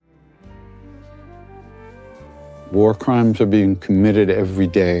war crimes are being committed every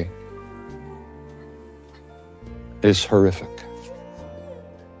day is horrific.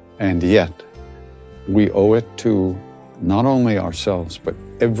 And yet, we owe it to not only ourselves, but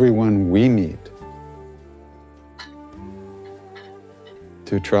everyone we meet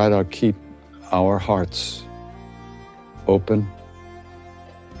to try to keep our hearts open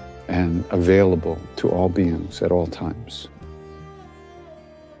and available to all beings at all times.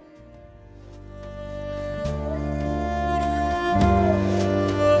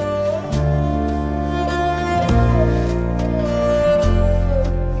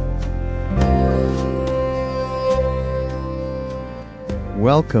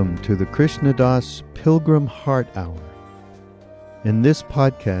 Welcome to the Krishna Das Pilgrim Heart Hour. In this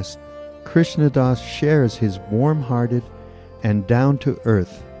podcast, Krishna Das shares his warm-hearted and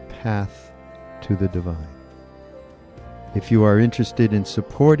down-to-earth path to the divine. If you are interested in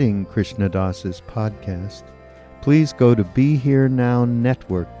supporting Krishna Das's podcast, please go to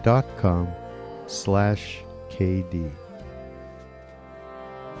BeHereNowNetwork.com/KD.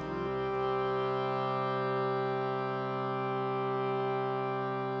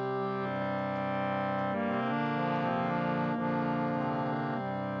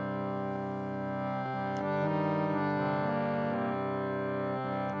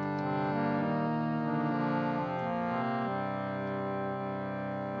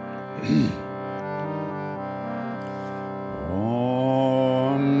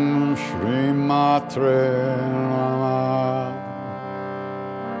 Om Shri Matre Namah.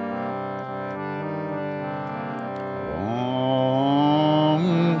 Om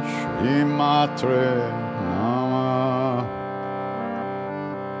Shri Matre Namah.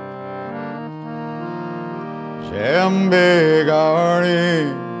 Jambe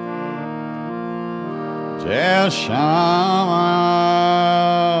Gauri Jai Shama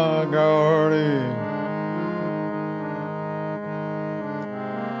Gauri.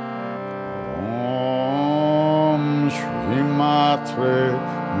 Om Shri Matre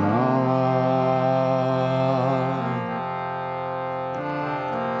Namah.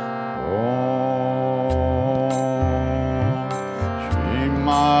 Om Shri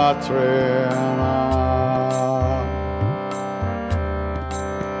Matre Namah.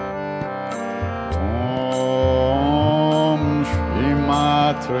 Om Shri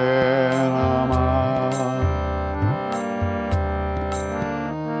Matre Namah.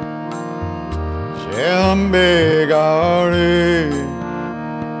 Jambe Gauri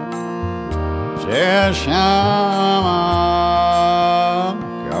Jai Shama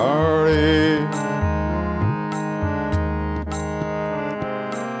Gauri.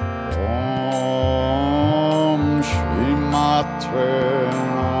 Om Shri Matre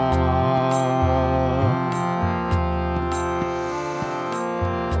Namah.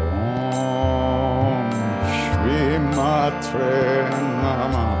 Om Shri Matre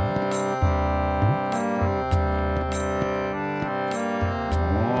Namah.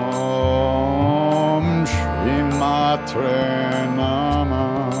 Om Shri Matre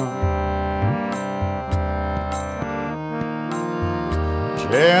Namah.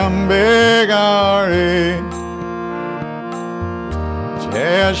 Jambe Gauri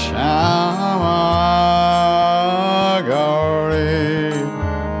Jai Shama Gauri.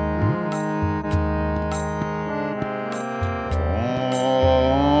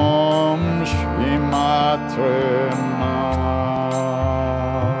 Om Shri Matre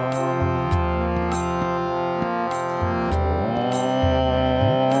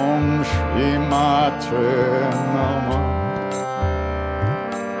Matre Namah.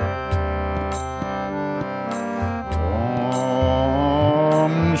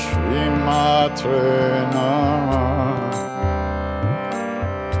 Om Shri Matre Namah.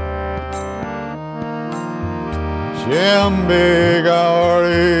 Jambe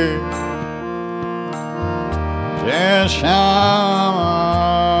Gauri Jai Shama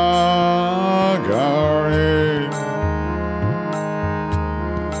Gauri.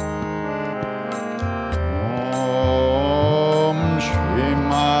 Om Shri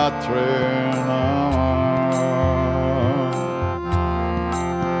Matre Namah.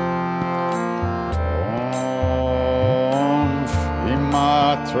 Om Shri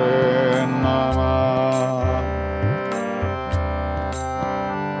Matre Namah.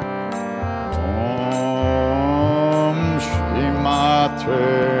 Om Shri Matre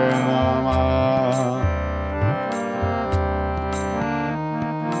Namah.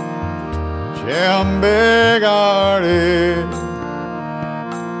 Jambe Gauri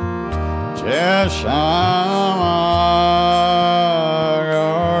Jai Shama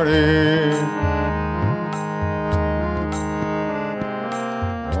Gauri.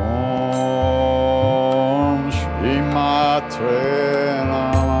 Om Shri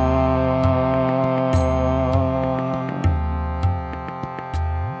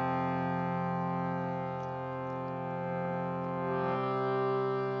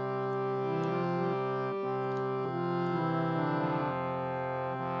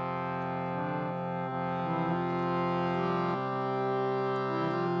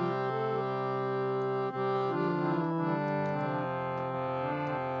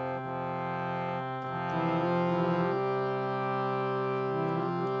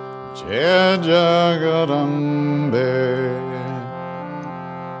Jai Jagarambe,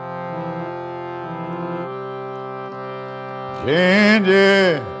 Jai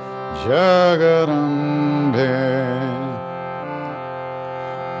Jai Jagarambe,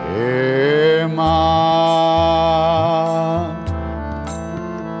 He Ma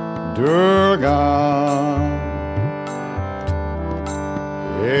Durga,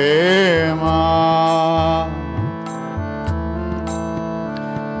 He Ma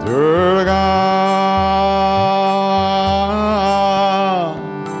Durga,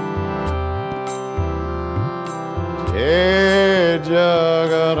 Jai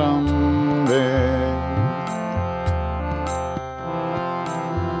Jagarambe,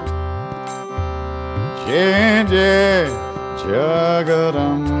 Jai Jai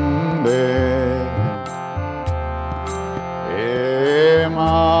Jagarambe, He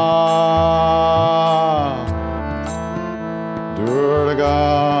Ma Durga,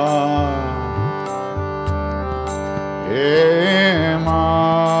 He Ma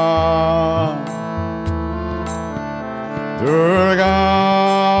Durga,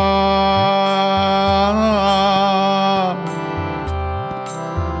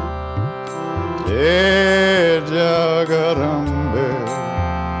 Jai Jagarambe,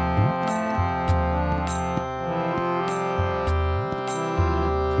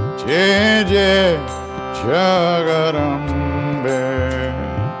 Jai Jai Jagarambe,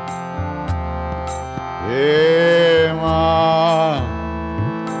 He Ma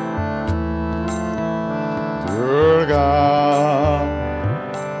Durga,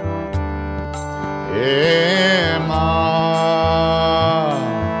 He Ma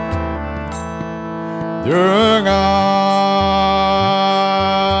Durga,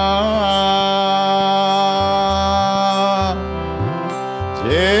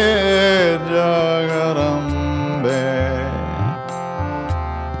 Jai Jagarambe,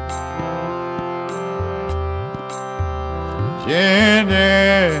 Jai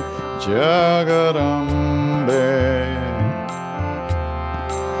Jai Jagarambe,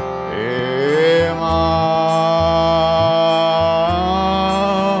 He Ma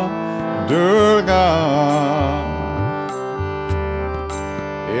Durga,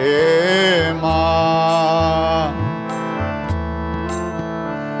 He Ma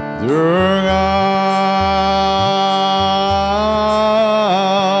Durga,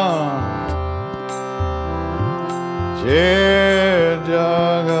 Jai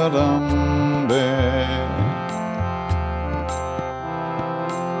Jagarambe,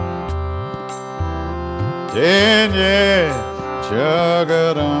 Jai Jai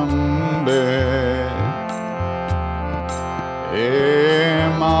Jagarambe, He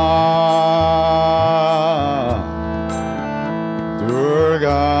Ma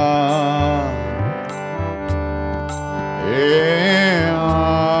Durga, He Ma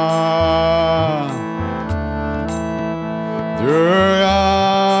Durga,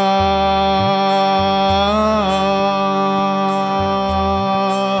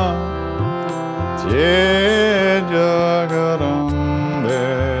 Jai Jagarambe,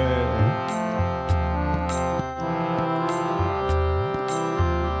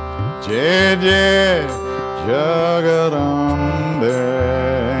 Jai Jai Jagarambe,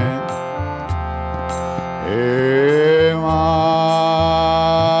 He Ma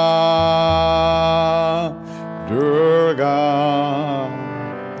Durga,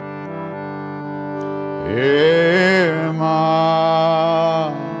 He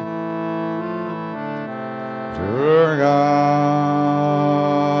Ma Durga.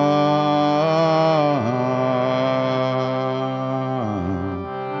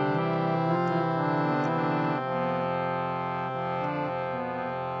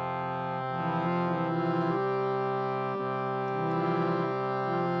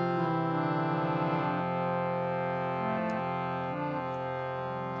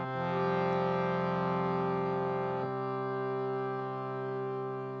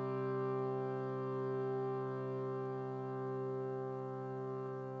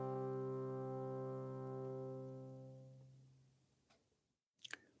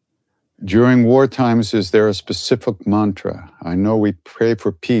 During war times, is there a specific mantra? I know we pray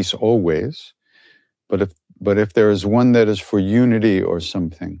for peace always, but if there is one that is for unity or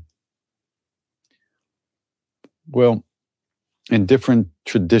something, well, in different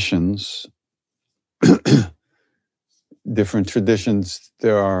traditions,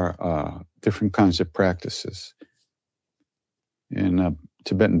 there are different kinds of practices. In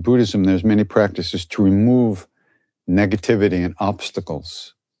Tibetan Buddhism, there's many practices to remove negativity and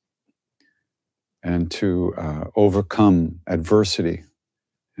obstacles, and to overcome adversity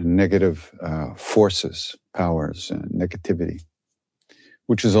and negative forces, powers, and negativity.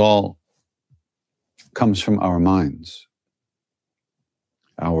 which is all comes from our minds,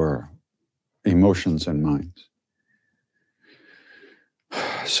 our emotions and minds.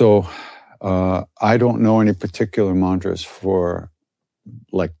 So I don't know any particular mantras for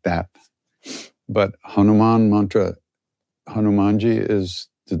like that, but Hanuman mantra, Hanumanji is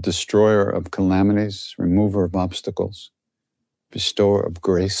the destroyer of calamities, remover of obstacles, bestower of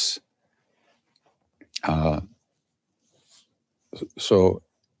grace. So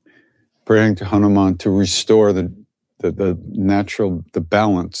praying to Hanuman to restore the natural, the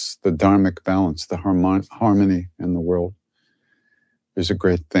balance, the dharmic balance, the harmony in the world is a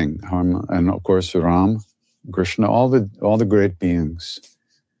great thing. And of course, Ram, Krishna, all the great beings,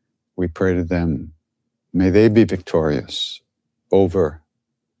 we pray to them. May they be victorious over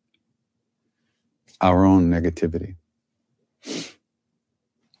our own negativity.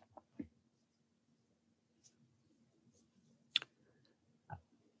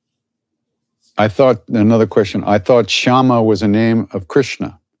 Another question, I thought Shama was a name of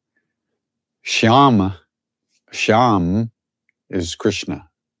Krishna. Sham is Krishna.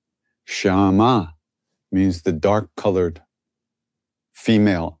 Shama means the dark-colored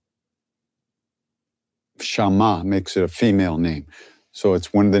female. Shama makes it a female name. So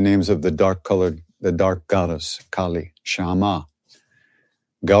it's one of the names of the dark goddess, Kali, Shama.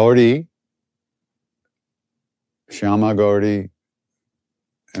 Gauri, Shama Gauri,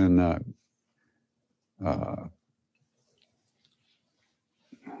 and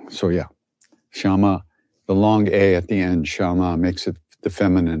so yeah, Shama, the long A at the end, Shama, makes it the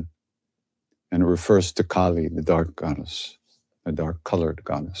feminine, and it refers to Kali, the dark goddess, the dark-colored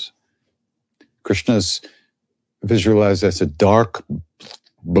goddess. Krishna's visualized as a dark,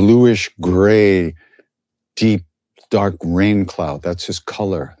 bluish gray, deep, dark rain cloud. That's his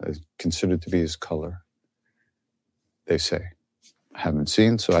color, considered to be his color, they say. I haven't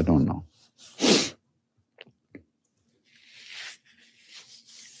seen, so I don't know.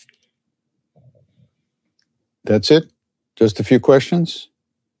 That's it? Just a few questions?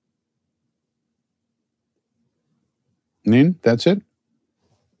 Nin, that's it?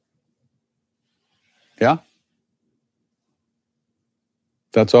 Yeah?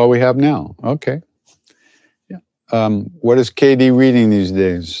 That's all we have now. Okay. Yeah. What is Katie reading these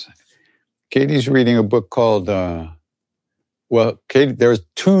days? Katie's reading a book called, Katie, there's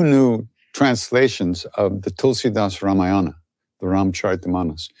 2 new translations of the Tulsidas Ramayana, the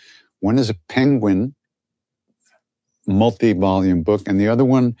Ramcharitamanas. One is a Penguin multi-volume book, and the other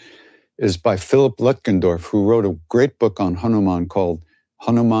one is by Philip Lutgendorf, who wrote a great book on Hanuman called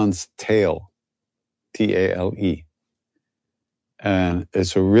Hanuman's Tale, Tale. And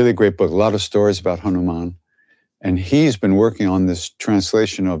it's a really great book, a lot of stories about Hanuman. And he's been working on this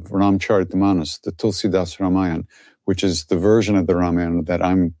translation of Ramcharitamanas, the Tulsidas Ramayana, which is the version of the Ramayana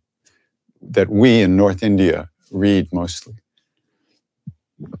that we in North India read mostly.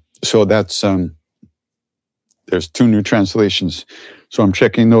 So that's there's 2 new translations. So I'm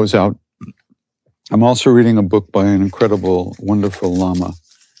checking those out. I'm also reading a book by an incredible, wonderful Lama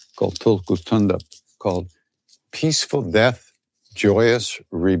called Tulku Tunda, called Peaceful Death, Joyous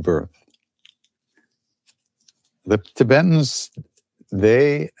Rebirth. The Tibetans,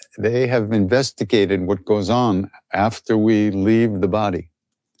 they have investigated what goes on after we leave the body.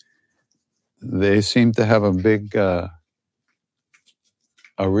 They seem to have a big, a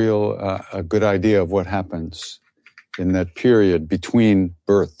good idea of what happens in that period between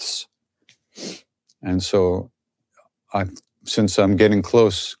births. And so since I'm getting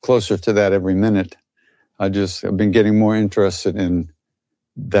closer to that every minute, I've been getting more interested in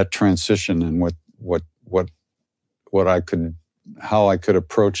that transition and how I could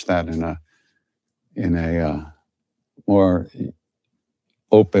approach that in a more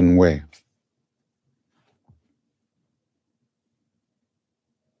open way.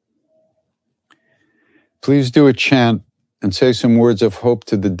 Please do a chant and say some words of hope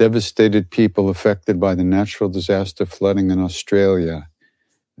to the devastated people affected by the natural disaster flooding in Australia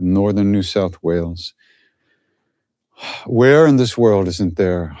and northern New South Wales. Where in this world isn't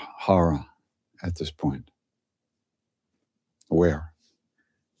there horror at this point? Where?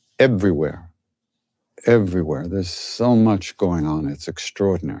 Everywhere. Everywhere. There's so much going on. It's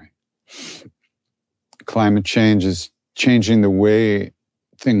extraordinary. Climate change is changing the way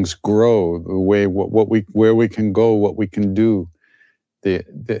things grow, the way where we can go, what we can do. The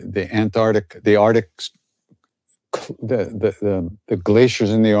Antarctic, the Arctic, the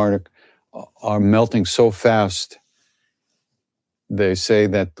glaciers in the Arctic are melting so fast. They say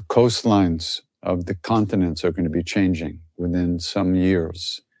that the coastlines of the continents are going to be changing within some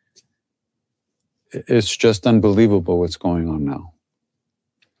years. It's just unbelievable what's going on now.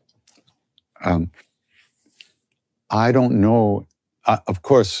 I don't know. Of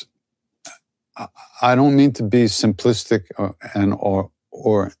course, I don't mean to be simplistic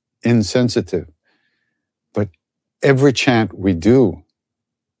or insensitive, but every chant we do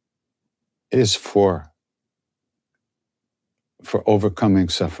is for overcoming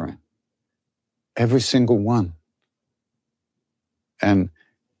suffering. Every single one. And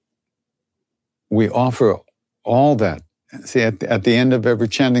we offer all that. See, at the end of every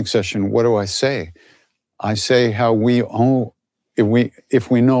chanting session, what do I say? I say how we owe,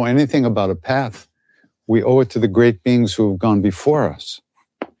 if we know anything about a path, we owe it to the great beings who have gone before us,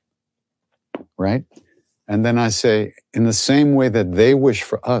 right? And then I say, in the same way that they wish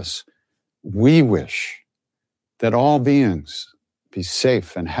for us, we wish that all beings be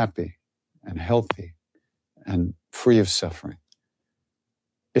safe and happy and healthy and free of suffering.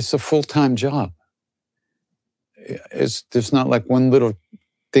 It's a full-time job. There's not like one little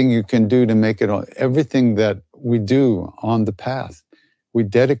thing you can do to make it all. Everything that we do on the path, we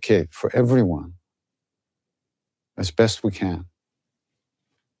dedicate for everyone as best we can.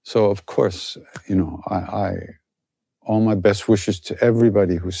 So of course, I all my best wishes to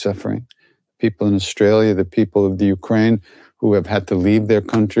everybody who's suffering, people in Australia, the people of the Ukraine who have had to leave their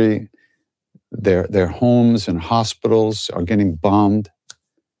country, their homes and hospitals are getting bombed.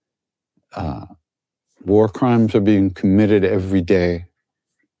 War crimes are being committed every day.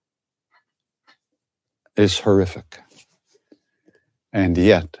 It's horrific. And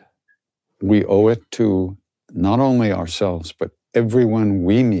yet, we owe it to not only ourselves, but everyone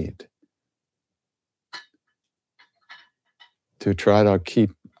we meet to try to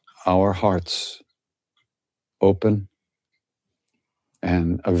keep our hearts open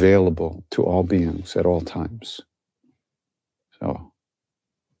and available to all beings at all times. So,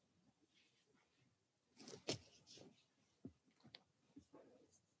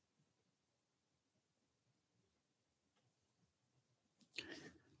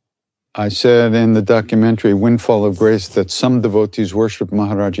 I said in the documentary Windfall of Grace that some devotees worship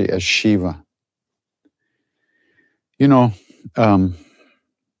Maharaji as Shiva.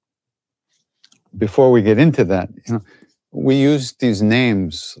 Before we get into that, we use these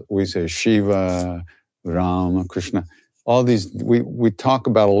names. We say Shiva, Rama, Krishna. All these, we talk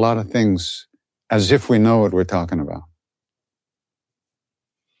about a lot of things as if we know what we're talking about.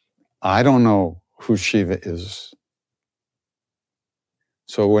 I don't know who Shiva is.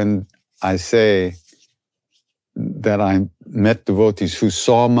 So when I say that I met devotees who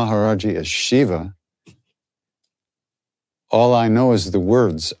saw Maharaji as Shiva, all I know is the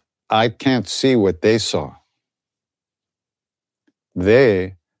words. I can't see what they saw.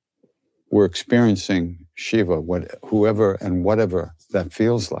 They were experiencing Shiva, whoever and whatever that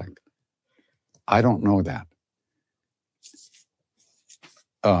feels like. I don't know that.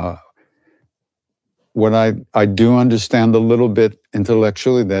 What I do understand a little bit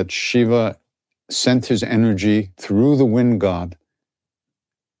intellectually that Shiva sent his energy through the wind god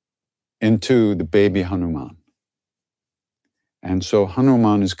into the baby Hanuman. And so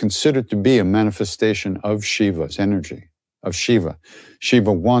Hanuman is considered to be a manifestation of Shiva's energy, of Shiva.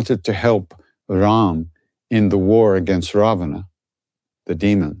 Shiva wanted to help Ram in the war against Ravana, the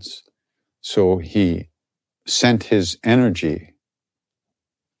demons. So he sent his energy,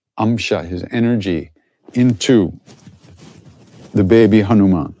 Amsha, his energy, into the baby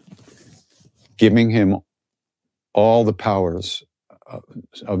Hanuman, giving him all the powers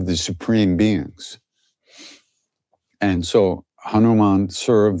of the supreme beings. And so Hanuman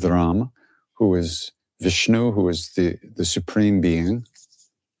served Rama, who is Vishnu, who is the supreme being,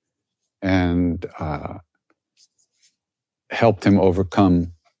 and helped him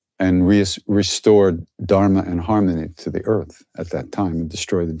overcome and restored Dharma and harmony to the earth at that time and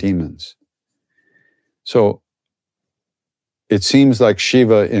destroy the demons. So it seems like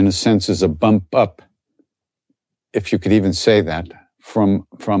Shiva, in a sense, is a bump up, if you could even say that, from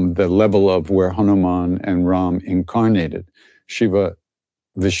the level of where Hanuman and Ram incarnated. Shiva,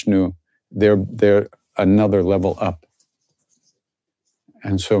 Vishnu, they're another level up.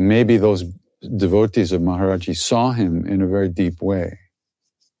 And so maybe those devotees of Maharaji saw him in a very deep way.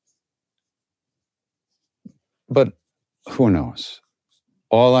 But who knows?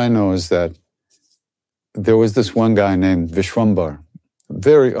 All I know is that there was this one guy named Vishwambar,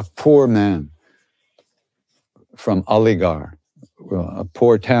 a poor man from Aligarh, a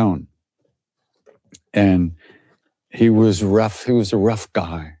poor town. And he was rough. He was a rough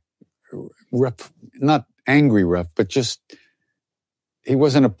guy. Rough, not angry rough, but just, he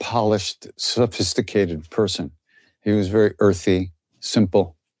wasn't a polished, sophisticated person. He was very earthy,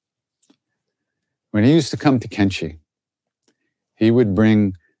 simple. When he used to come to Kenchi, he would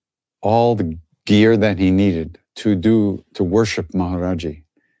bring all the gear that he needed to worship Maharaji.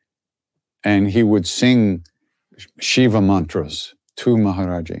 And he would sing Shiva mantras to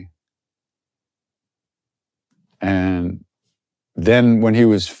Maharaji. And then when he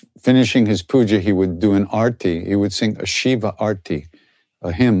was finishing his puja, he would do an arti. He would sing a Shiva arti,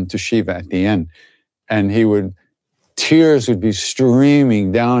 a hymn to Shiva at the end. And tears would be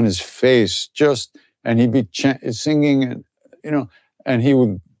streaming down his face, and he'd be singing, and he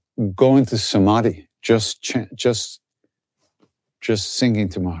would go into samadhi, just singing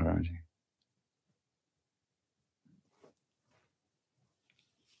to Maharaji.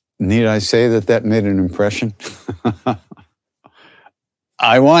 Need I say that made an impression?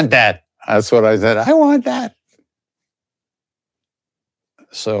 I want that. That's what I said. I want that.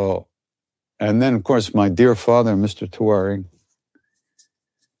 So, and then of course, my dear father, Mr. Tiwari,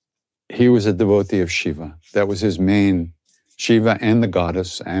 he was a devotee of Shiva. That was his main, Shiva and the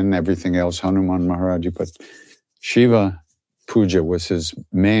goddess and everything else, Hanuman Maharaji, but Shiva puja was his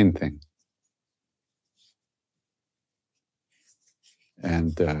main thing.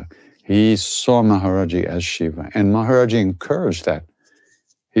 And he saw Maharaji as Shiva. And Maharaji encouraged that.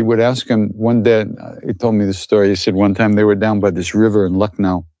 He would ask him one day, he told me this story, he said one time they were down by this river in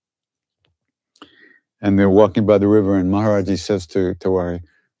Lucknow. And they're walking by the river and Maharaji says to Tiwari,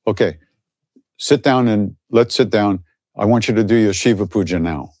 okay, sit down and let's sit down. I want you to do your Shiva puja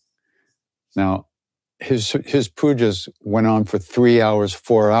now. Now, his pujas went on for 3 hours,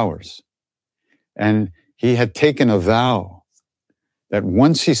 4 hours. And he had taken a vow that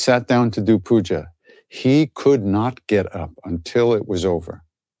once he sat down to do puja, he could not get up until it was over.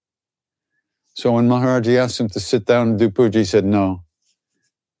 So when Maharaji asked him to sit down and do puja, he said, no.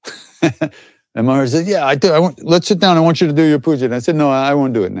 And Maharaji said, yeah, I do. Let's sit down. I want you to do your puja. And I said, no, I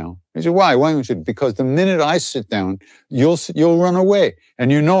won't do it now. He said, why? Why won't you? Because the minute I sit down, you'll run away.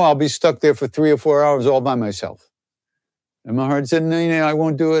 And I'll be stuck there for 3 or 4 hours all by myself. And Maharaji said, no, I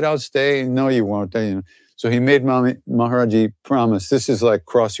won't do it. I'll stay. No, you won't. So he made Maharaji promise. This is like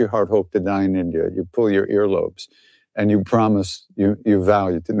cross your heart, hope to die in India. You pull your earlobes and you promise, you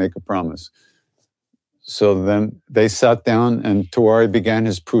vow to make a promise. So then they sat down and Tiwari began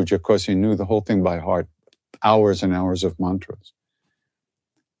his puja. Of course, he knew the whole thing by heart, hours and hours of mantras.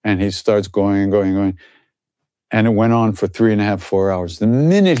 And he starts going. And it went on for 3.5, 4 hours. The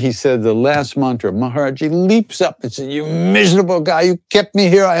minute he said the last mantra, Maharaji leaps up and said, you miserable guy, you kept me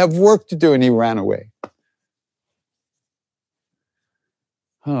here. I have work to do. And he ran away.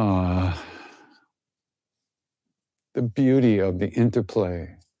 The beauty of the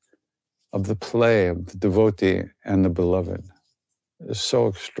interplay, of the play of the devotee and the beloved is so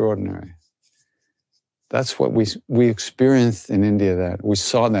extraordinary. That's what we experienced in India, that we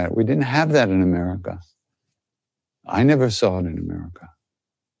saw that. We didn't have that in America. I never saw it in America.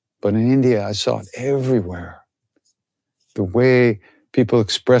 But in India, I saw it everywhere. The way people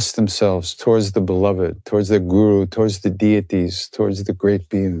express themselves towards the beloved, towards their guru, towards the deities, towards the great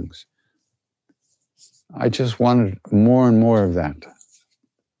beings. I just wanted more and more of that.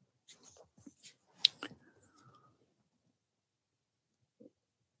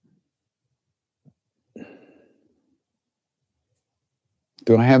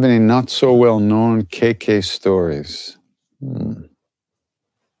 Do I have any not so well known KK stories? I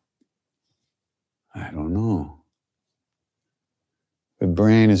don't know. The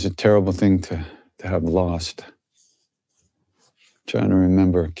brain is a terrible thing to have lost. I'm trying to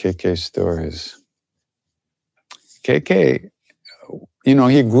remember KK stories. KK,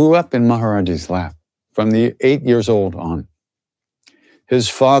 he grew up in Maharaji's lap from the 8 years old on. His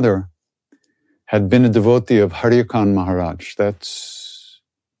father had been a devotee of Haryakan Maharaj. That's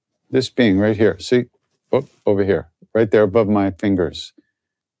this being right here. See? Over here. Right there above my fingers.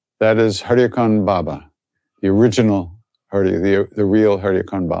 That is Haryakan Baba, the original the real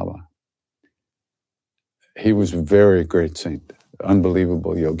Haryakan Baba. He was a very great saint,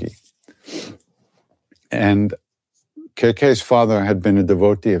 unbelievable yogi. And KK's father had been a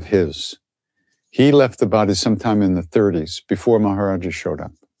devotee of his. He left the body sometime in the 30s, before Maharaji showed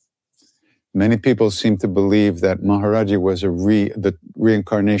up. Many people seem to believe that Maharaji was the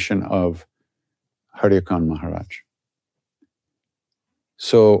reincarnation of Haryakan Maharaj.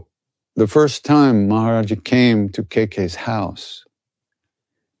 So the first time Maharaji came to KK's house,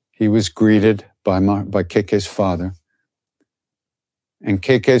 he was greeted by KK's father. And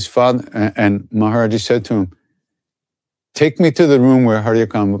KK's father, and Maharaji said to him, take me to the room where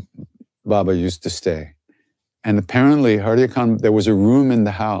Haryakan Baba used to stay. And apparently there was a room in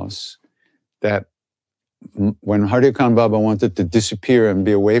the house that when Haryakan Baba wanted to disappear and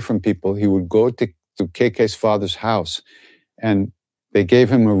be away from people, he would go to KK's father's house and They gave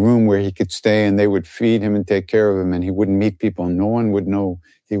him a room where he could stay, and they would feed him and take care of him, and he wouldn't meet people. No one would know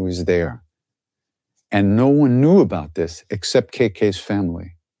he was there. And no one knew about this except KK's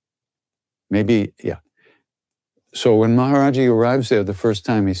family. Maybe, yeah. So when Maharaji arrives there the first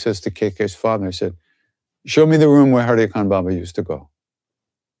time, he says to KK's father, he said, "Show me the room where Hari Khan Baba used to go."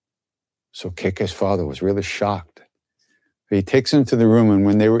 So KK's father was really shocked. He takes him to the room, and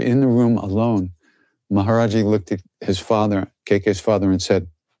when they were in the room alone, Maharaji looked at his father, KK's father, and said,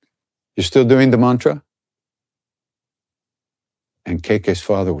 "You're still doing the mantra?" And KK's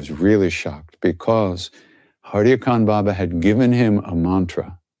father was really shocked because Hari Khan Baba had given him a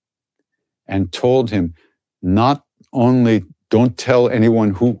mantra and told him not only don't tell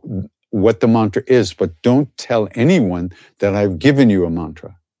anyone what the mantra is, but don't tell anyone that I've given you a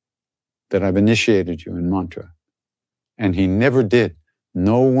mantra, that I've initiated you in mantra. And he never did.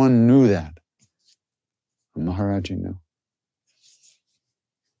 No one knew that. Maharaji knew.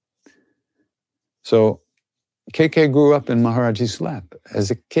 So KK grew up in Maharaji's lap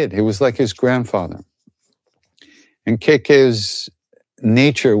as a kid. He was like his grandfather. And KK's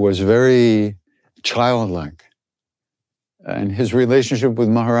nature was very childlike. And his relationship with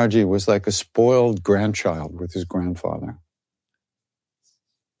Maharaji was like a spoiled grandchild with his grandfather.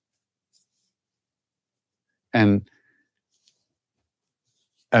 And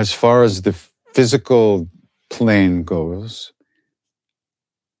as far as the physical plane goes,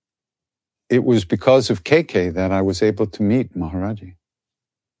 it was because of KK that I was able to meet Maharaji.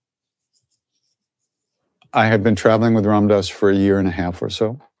 I had been traveling with Ram Dass for a year and a half or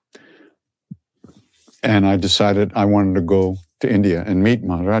so. And I decided I wanted to go to India and meet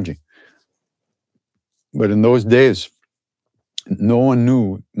Maharaji. But in those days, no one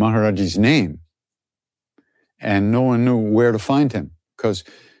knew Maharaji's name. And no one knew where to find him because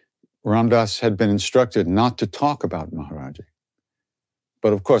Ram Dass had been instructed not to talk about Maharaji.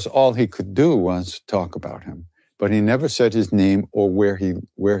 But of course, all he could do was talk about him. But he never said his name or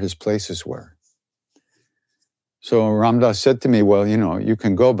where his places were. So Ram Dass said to me, "Well, you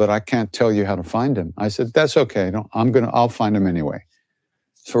can go, but I can't tell you how to find him." I said, "That's okay. I'll find him anyway."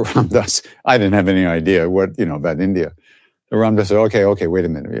 So Ram Dass, I didn't have any idea about India. So Ram Dass said, okay, wait a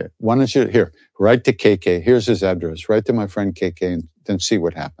minute. Why don't you, write to KK. Here's his address. Write to my friend KK and then see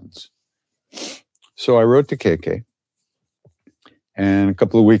what happens. So I wrote to KK. And a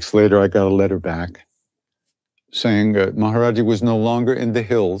couple of weeks later, I got a letter back saying Maharaji was no longer in the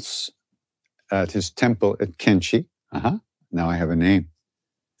hills at his temple at Kenchi. Now I have a name.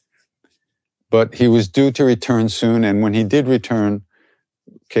 But he was due to return soon. And when he did return,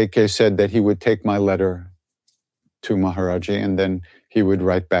 KK said that he would take my letter to Maharaji, and then he would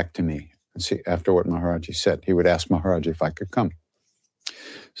write back to me and see after what Maharaji said. He would ask Maharaji if I could come.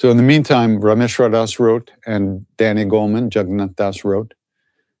 So in the meantime, Rameshwar Das wrote, and Danny Goleman, Jagannath Das wrote.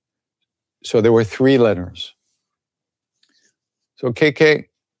 So there were 3 letters. So KK,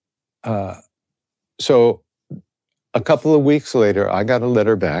 so a couple of weeks later, I got a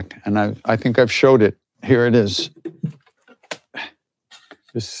letter back, and I think I've showed it. Here it is.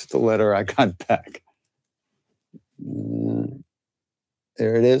 This is the letter I got back.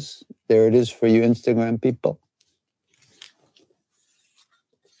 There it is. There it is for you Instagram people.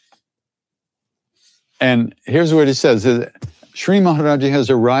 And here's what he says. Sri Maharaji has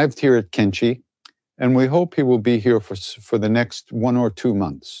arrived here at Kenchi, and we hope he will be here for the next 1 or 2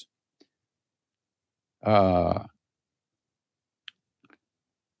 months. Then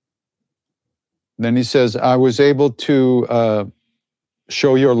he says, I was able to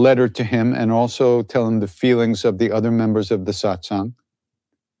show your letter to him and also tell him the feelings of the other members of the satsang.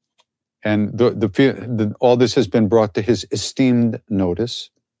 And all this has been brought to his esteemed notice.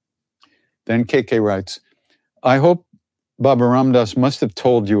 Then KK writes, I hope Baba Ram Dass must have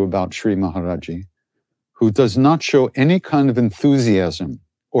told you about Sri Maharaji, who does not show any kind of enthusiasm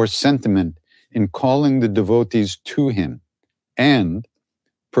or sentiment in calling the devotees to him, and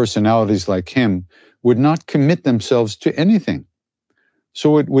personalities like him would not commit themselves to anything.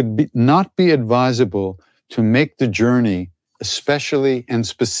 So it would not be advisable to make the journey especially and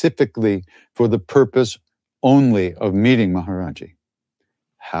specifically for the purpose only of meeting Maharaji.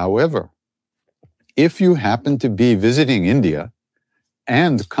 However, if you happen to be visiting India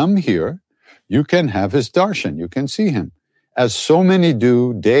and come here, you can have his darshan, you can see him, as so many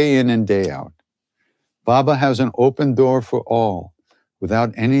do day in and day out. Baba has an open door for all,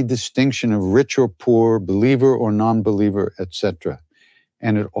 without any distinction of rich or poor, believer or non-believer, etc.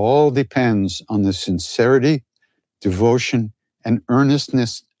 And it all depends on the sincerity, devotion, and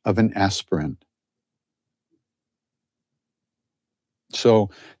earnestness of an aspirant. So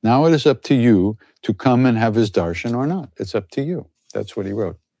now it is up to you to come and have his darshan or not. It's up to you. That's what he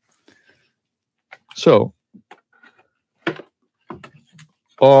wrote. So,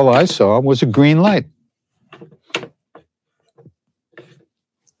 all I saw was a green light.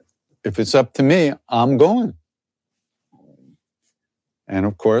 If it's up to me, I'm going. And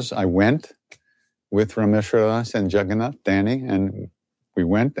of course, I went with Rameshwar Das and Jagannath, Danny, and we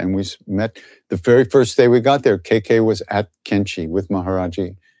went and we met. The very first day we got there, KK was at Kenchi with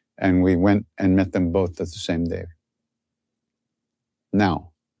Maharaji, and we went and met them both at the same day.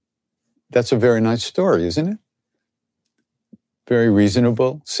 Now, that's a very nice story, isn't it? Very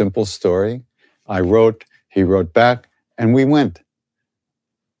reasonable, simple story. I wrote, he wrote back, and we went.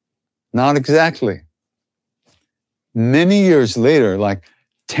 Not exactly. Many years later, like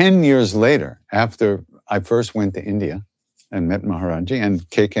 10 years later, after I first went to India and met Maharaji, and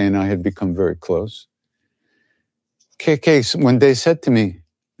KK and I had become very close, KK one day said to me,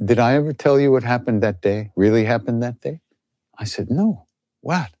 "Did I ever tell you what happened that day, really happened that day?" I said, "No,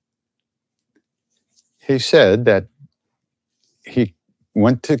 what?" He said that he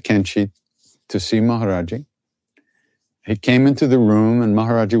went to Kenchi to see Maharaji. He came into the room and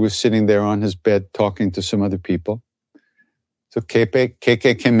Maharaji was sitting there on his bed talking to some other people. So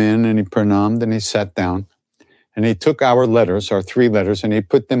KK came in and he pranamed and he sat down and he took our letters, our 3 letters, and he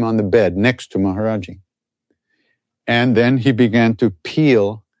put them on the bed next to Maharaji. And then he began to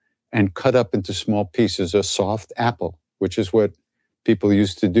peel and cut up into small pieces a soft apple, which is what people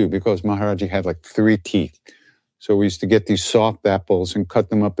used to do because Maharaji had like 3 teeth. So we used to get these soft apples and cut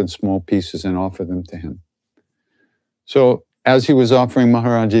them up in small pieces and offer them to him. So as he was offering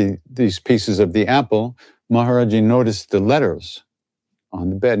Maharaji these pieces of the apple, Maharaji noticed the letters on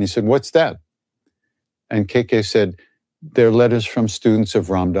the bed and he said, "What's that?" And KK said, "They're letters from students of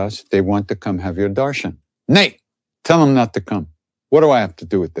Ram Das. They want to come have your darshan." "Nay, tell them not to come. What do I have to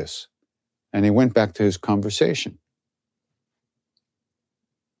do with this?" And he went back to his conversation.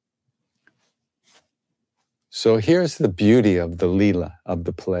 So here's the beauty of the Leela, of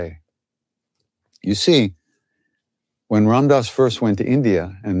the play. You see, when Ram Das first went to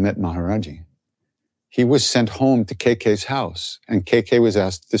India and met Maharaji, he was sent home to KK's house, and KK was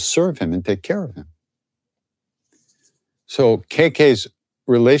asked to serve him and take care of him. So KK's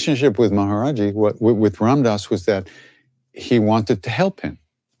relationship with Maharaji, with Ram Das, was that he wanted to help him.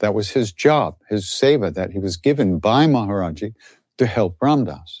 That was his job, his seva that he was given by Maharaji to help Ram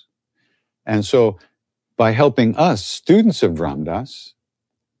Das. And so by helping us, students of Ram Das,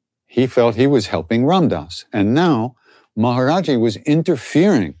 he felt he was helping Ram Das. And now Maharaji was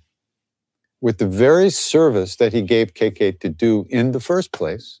interfering with the very service that he gave KK to do in the first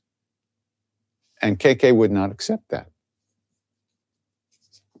place, and KK would not accept that.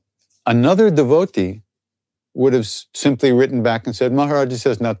 Another devotee would have simply written back and said, "Maharaji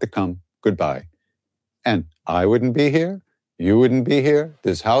says not to come, goodbye." And I wouldn't be here, you wouldn't be here,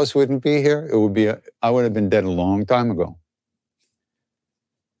 this house wouldn't be here, I would have been dead a long time ago.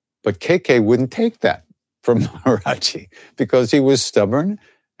 But KK wouldn't take that from Maharaji because he was stubborn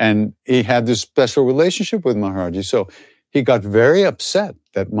and he had this special relationship with Maharaji. So he got very upset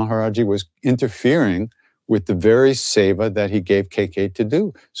that Maharaji was interfering with the very seva that he gave KK to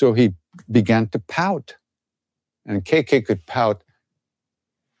do. So he began to pout. And KK could pout.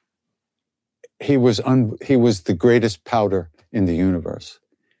 He was the greatest pouter in the universe.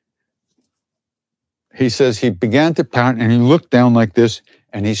 He says he began to pout and he looked down like this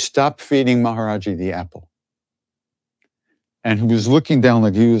and he stopped feeding Maharaji the apple. And he was looking down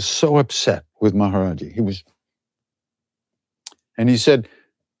like he was so upset with Maharaji. And he said,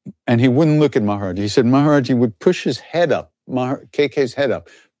 and he wouldn't look at Maharaji. He said Maharaji would push his head up, KK's head up,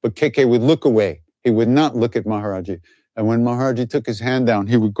 but KK would look away. He would not look at Maharaji. And when Maharaji took his hand down,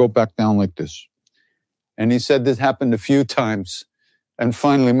 he would go back down like this. And he said this happened a few times. And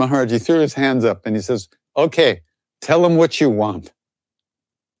finally, Maharaji threw his hands up and he says, "Okay, tell him what you want.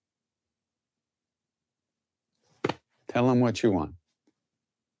 Tell him what you want.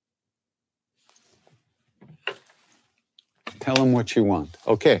 Tell him what you want."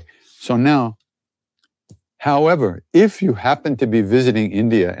 Okay, so now, however, if you happen to be visiting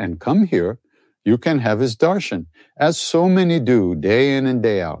India and come here, you can have his darshan, as so many do day in and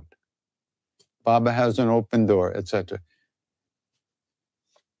day out. Baba has an open door, etc.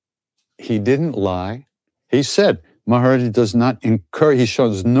 He didn't lie. He said, Maharaji does not encourage, he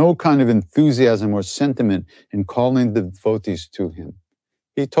shows no kind of enthusiasm or sentiment in calling the devotees to him.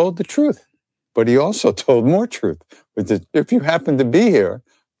 He told the truth, but he also told more truth. If you happen to be here,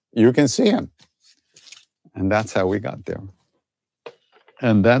 you can see him. And that's how we got there.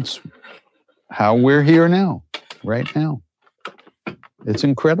 And that's how we're here now, right now. It's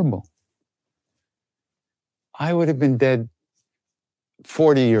incredible. I would have been dead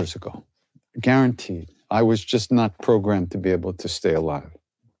 40 years ago, guaranteed. I was just not programmed to be able to stay alive.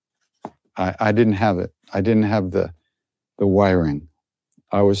 I didn't have it. I didn't have the wiring.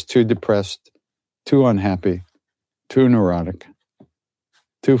 I was too depressed, too unhappy, too neurotic,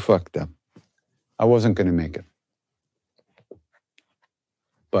 too fucked up. I wasn't going to make it.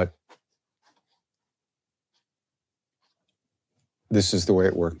 But this is the way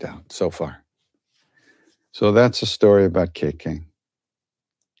it worked out so far. So that's a story about KK.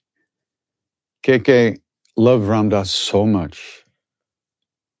 KK loved Ram Dass so much.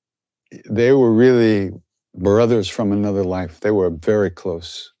 They were really brothers from another life. They were very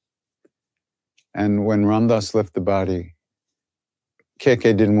close. And when Ram Dass left the body,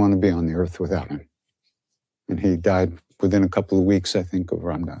 KK didn't want to be on the earth without him. And he died within a couple of weeks, I think, of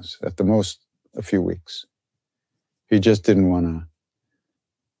Ram Dass. At the most, a few weeks. He just didn't want to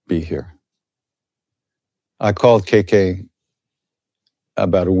be here. I called KK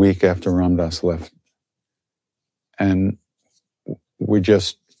about a week after Ram Dass left. And we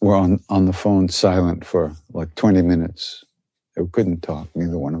just were on the phone silent for like 20 minutes. We couldn't talk,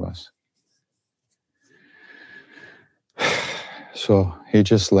 neither one of us. So he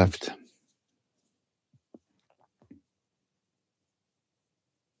just left.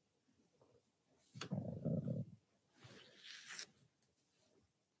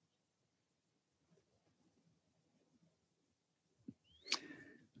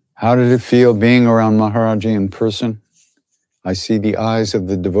 How did it feel being around Maharaji in person? I see the eyes of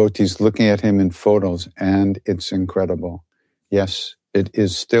the devotees looking at him in photos, and it's incredible. Yes, it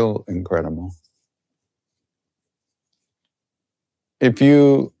is still incredible. If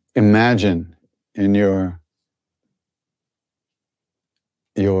you imagine in your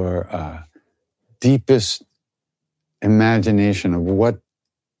deepest imagination of what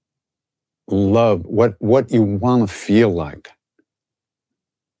love, what you want to feel like,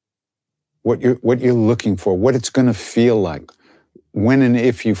 what you're looking for, what it's going to feel like when and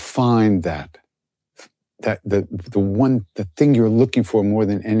if you find that the thing you're looking for more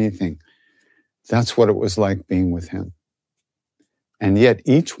than anything, that's what it was like being with him. And yet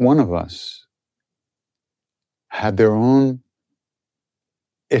each one of us had their own,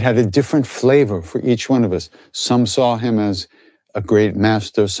 it had a different flavor for each one of us. Some saw him as a great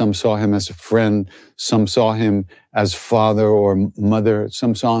master, some saw him as a friend, some saw him as father or mother,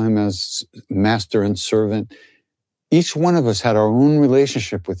 some saw him as master and servant. Each one of us had our own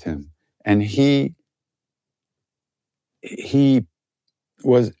relationship with him, and he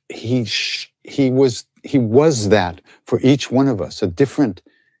was that for each one of us,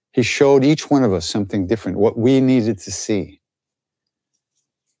 he showed each one of us something different, what we needed to see.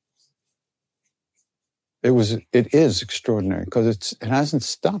 It is extraordinary because it hasn't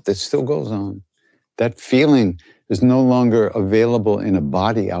stopped. It still goes on. That feeling is no longer available in a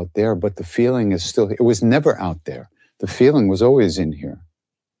body out there, but the feeling is still, it was never out there. The feeling was always in here.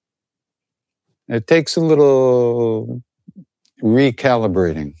 It takes a little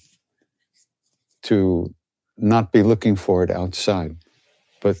recalibrating to not be looking for it outside,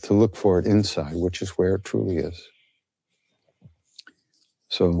 but to look for it inside, which is where it truly is.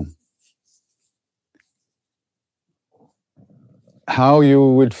 So, how you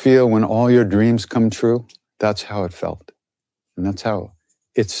would feel when all your dreams come true, that's how it felt. And that's how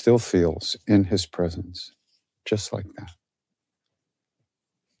it still feels in his presence, just like that.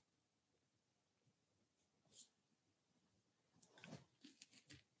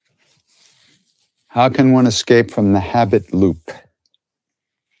 How can one escape from the habit loop?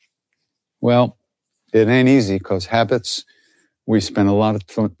 Well, it ain't easy because habits, we spend a lot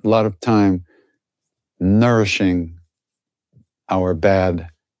of time nourishing our bad,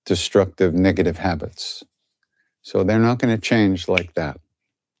 destructive, negative habits. So they're not going to change like that.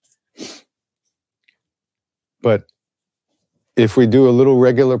 But if we do a little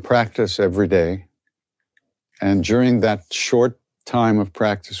regular practice every day, and during that short time of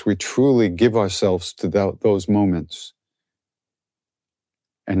practice, we truly give ourselves to those moments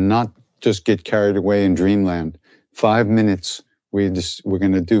and not just get carried away in dreamland. 5 minutes, we're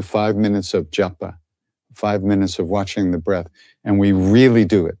going to do 5 minutes of japa, 5 minutes of watching the breath, and we really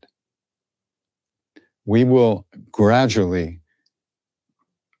do it. We will gradually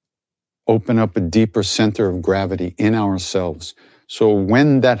open up a deeper center of gravity in ourselves. So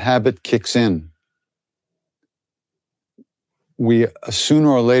when that habit kicks in, sooner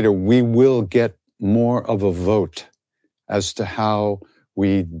or later, we will get more of a vote as to how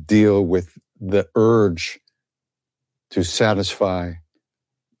we deal with the urge to satisfy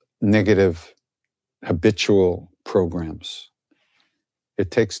negative habitual programs.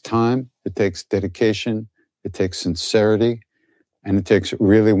 It takes time, it takes dedication, it takes sincerity, and it takes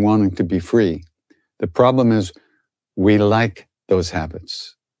really wanting to be free. The problem is we like those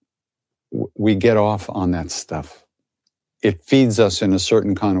habits. We get off on that stuff. It feeds us in a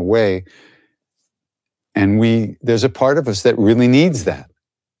certain kind of way, and there's a part of us that really needs that.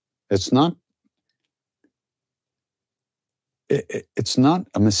 It's not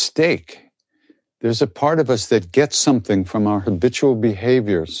a mistake. There's a part of us that gets something from our habitual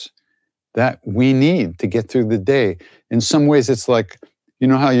behaviors that we need to get through the day. In some ways, it's like, you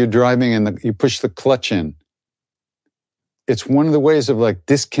know how you're driving and you push the clutch in. It's one of the ways of like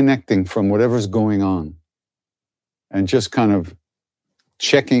disconnecting from whatever's going on and just kind of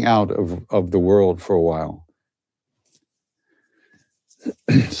checking out of the world for a while.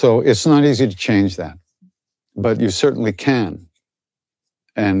 So it's not easy to change that, but you certainly can.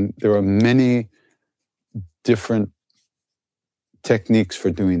 And there are many different techniques for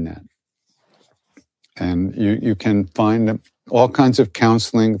doing that. And you can find all kinds of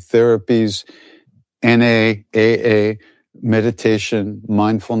counseling, therapies, NA, AA, meditation,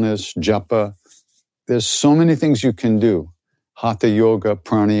 mindfulness, japa. There's so many things you can do. Hatha yoga,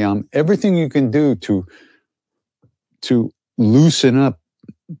 pranayama, everything you can do to loosen up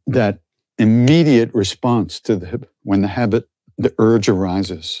that immediate response to when the urge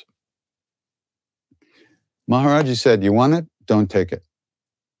arises. Maharaji said, you want it? Don't take it.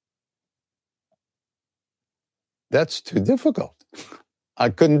 That's too difficult. I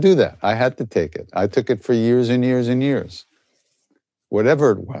couldn't do that. I had to take it. I took it for years and years and years.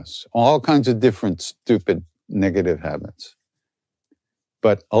 Whatever it was, all kinds of different stupid negative habits.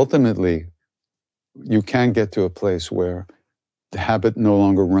 But ultimately, you can get to a place where the habit no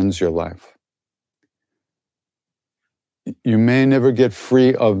longer runs your life. You may never get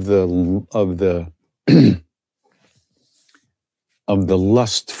free of the of the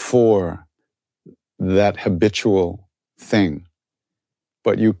lust for that habitual thing,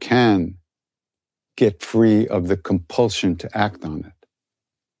 but you can get free of the compulsion to act on it.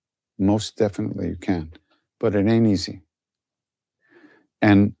 Most definitely you can, but it ain't easy.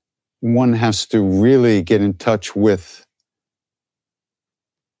 And one has to really get in touch with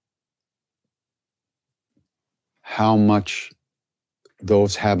how much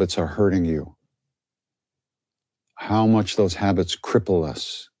those habits are hurting you, how much those habits cripple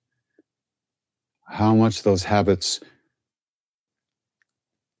us, how much those habits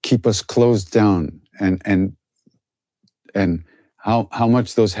keep us closed down, and how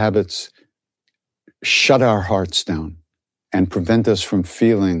much those habits shut our hearts down and prevent us from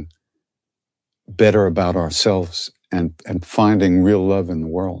feeling better about ourselves and finding real love in the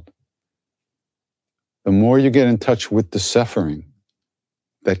world. The more you get in touch with the suffering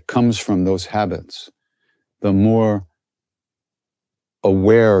that comes from those habits, the more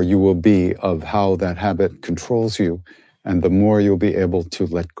aware you will be of how that habit controls you, and the more you'll be able to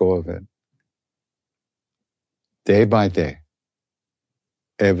let go of it. Day by day.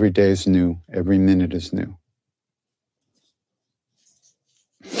 Every day is new. Every minute is new.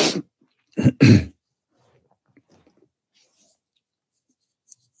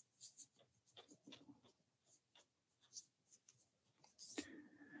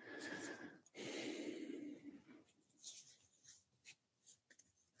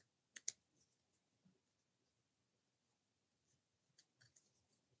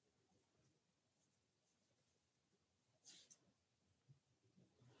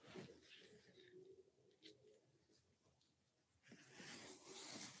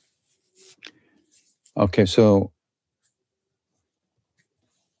 Okay, so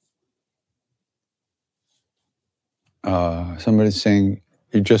somebody's saying,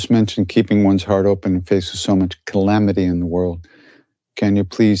 you just mentioned keeping one's heart open in face of so much calamity in the world. Can you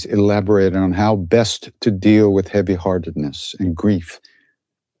please elaborate on how best to deal with heavy-heartedness and grief,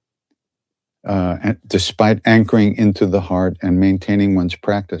 despite anchoring into the heart and maintaining one's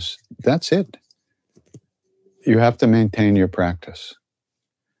practice? That's it. You have to maintain your practice.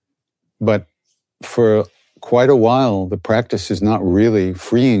 But for quite a while, the practice is not really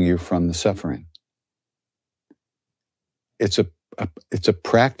freeing you from the suffering. It's a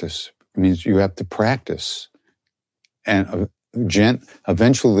practice. It means you have to practice. And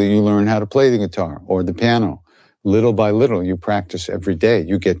eventually you learn how to play the guitar or the piano. Little by little, you practice every day.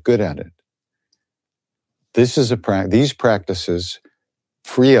 You get good at it. These practices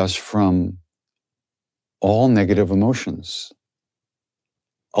free us from all negative emotions.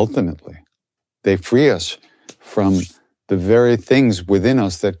 Ultimately, they free us from the very things within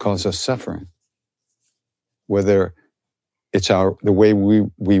us that cause us suffering. Whether it's the way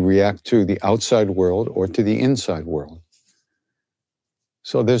we react to the outside world or to the inside world.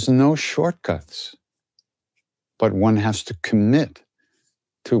 So there's no shortcuts. but one has to commit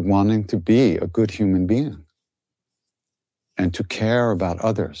to wanting to be a good human being and to care about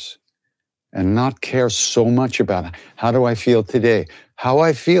others and not care so much about how do I feel today. How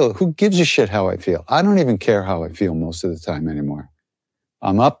I feel, who gives a shit how I feel? I don't even care how I feel most of the time anymore.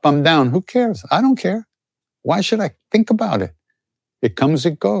 I'm up, I'm down, who cares? I don't care. Why should I think about it? It comes,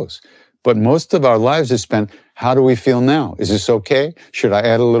 it goes. But most of our lives is spent, how do we feel now? Is this okay? Should I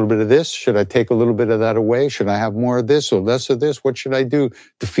add a little bit of this? Should I take a little bit of that away? Should I have more of this or less of this? What should I do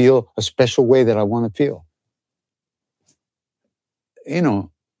to feel a special way that I want to feel? You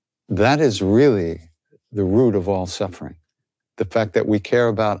know, that is really the root of all suffering. The fact that we care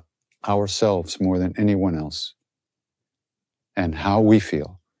about ourselves more than anyone else and how we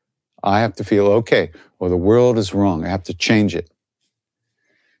feel. I have to feel okay, or the world is wrong. I have to change it.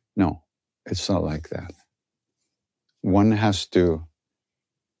 No, it's not like that. One has to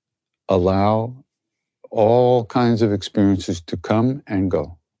allow all kinds of experiences to come and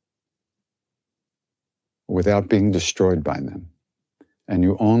go without being destroyed by them. And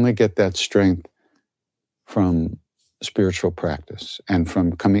you only get that strength from spiritual practice and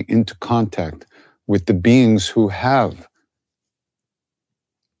from coming into contact with the beings who have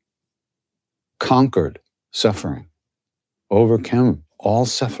conquered suffering, overcome all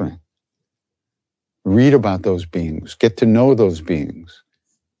suffering. Read about those beings, get to know those beings.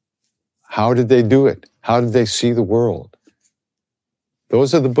 How did they do it? How did they see the world?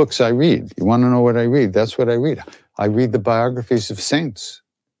 Those are the books I read. You want to know what I read? That's what I read. I read the biographies of saints,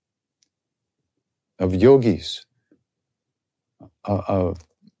 of yogis, of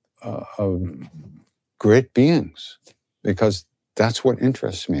great beings, because that's what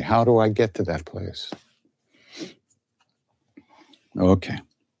interests me. How do I get to that place? Okay.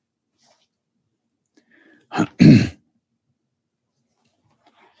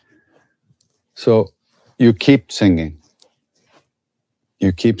 So you keep singing.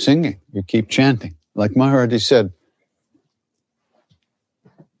 You keep singing. You keep chanting. Like Maharaji said,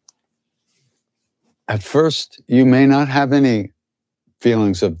 at first you may not have any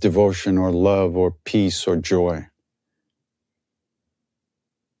feelings of devotion or love or peace or joy.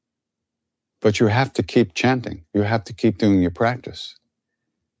 But you have to keep chanting. You have to keep doing your practice.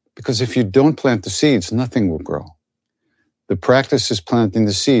 Because if you don't plant the seeds, nothing will grow. The practice is planting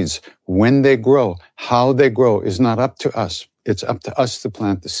the seeds. When they grow, how they grow is not up to us. It's up to us to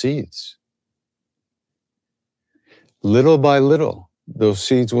plant the seeds. Little by little, those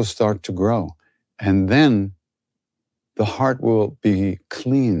seeds will start to grow. And then the heart will be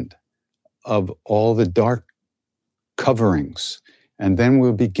cleaned of all the dark coverings. And then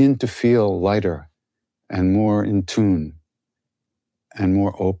we'll begin to feel lighter and more in tune and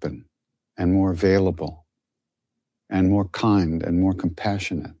more open and more available and more kind and more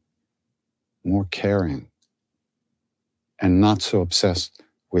compassionate, more caring, and not so obsessed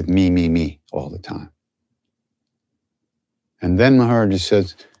with me all the time. And then Maharaji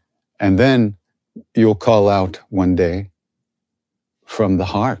says, and then you'll call out one day from the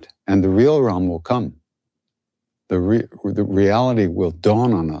heart, and the real Ram will come. The reality will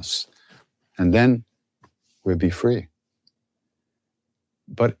dawn on us, and then we'll be free.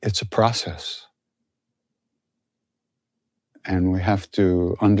 But it's a process. And we have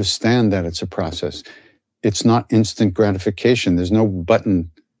to understand that it's a process. It's not instant gratification. There's no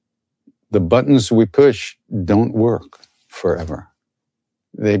button. The buttons we push don't work forever.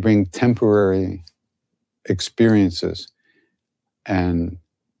 They bring temporary experiences, and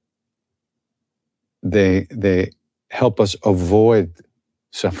they help us avoid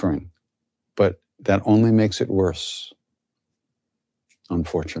suffering, but that only makes it worse,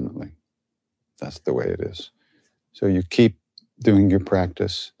 unfortunately. That's the way it is. So you keep doing your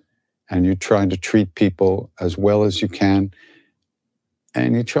practice, and you try to treat people as well as you can,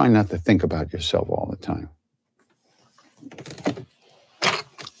 and you try not to think about yourself all the time.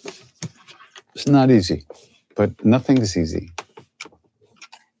 It's not easy, but nothing is easy.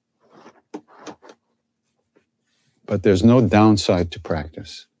 But there's no downside to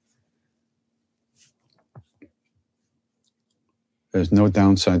practice. There's no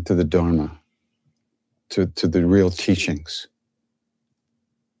downside to the Dharma, to the real teachings.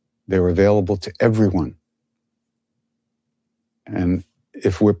 They're available to everyone. And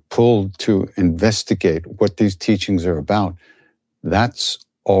if we're pulled to investigate what these teachings are about, that's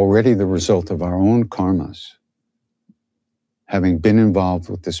already the result of our own karmas, having been involved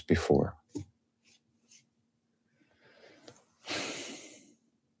with this before.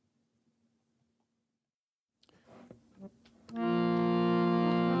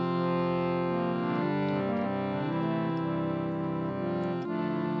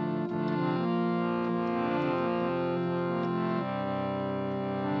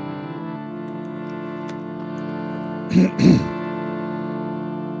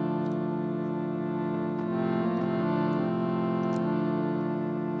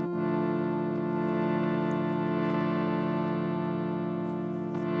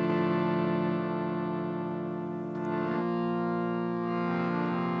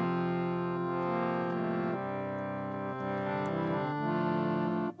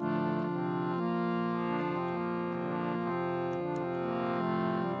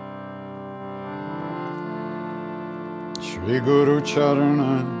 Shri Guru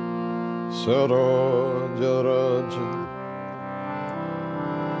Charana Saroja Raja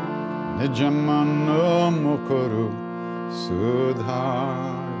Nijamana Mukuru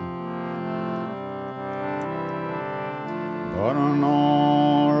Sudhar Varana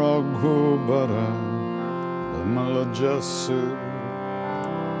Raghubara Vimala Jasu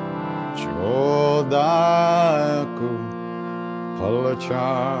Chodayaku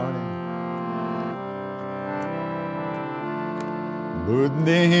Palachari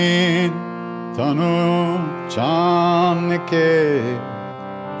Buddhihin Tanu Chanike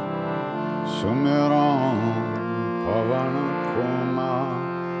Sumiran Pavan Kuma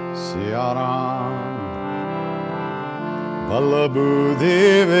Siaram Balabuddhi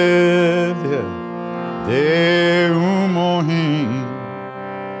Vidya Devu Mohin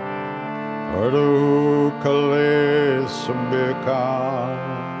Adu Kale Subhikar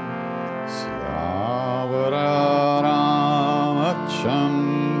Siavara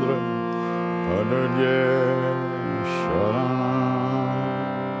Chandra Padadye Sharanam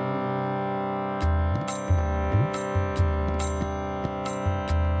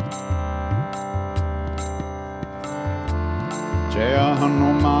Jaya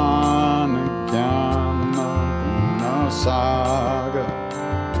Hanuman Jnana Guna Saga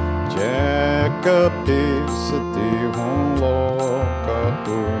Jai Kapi Sati Hum Loka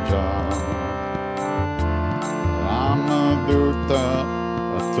Puja Ramaduta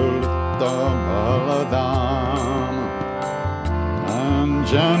Atulta Baladam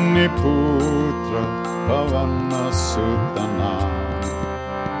Anjani Putra Pavana Sutana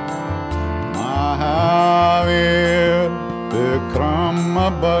Mahavir Vikrama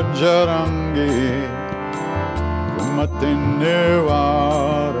Bajrangi Kumati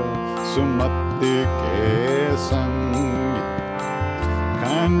Nirvara Sumati Kesangi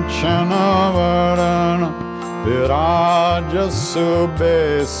Kanchana Varana Viraja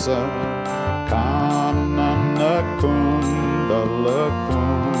Subesa Kanana Kundala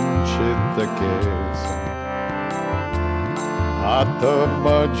Kunchita Kesa Ata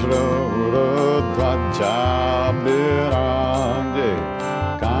Bajra Uradvaja Viranje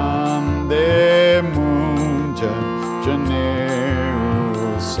Kande Munja Jane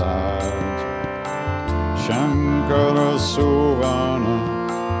Usaja Shankara Suvana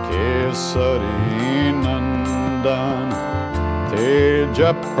Kesari Nandana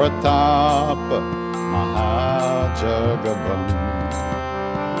Teja Pratapa Mahajagabam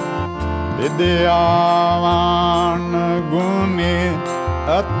Vidyavana Guni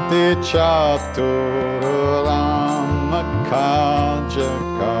Ati Chatur Rama Kaja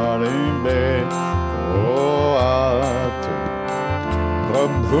Karimbe Oatu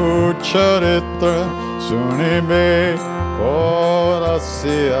Prabhu Charitra Sunibe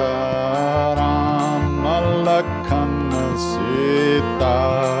Korasya Rama Lakhana Sita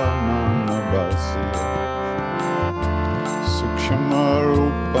Manabasya Sukshma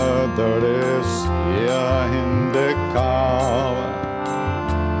Rupa Dharesya Hindekava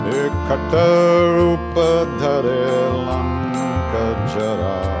Vikata Rupa Dhare Lanka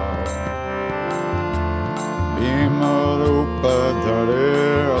Jara Bhima Rupa Dhare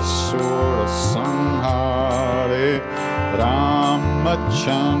Asura Sanhare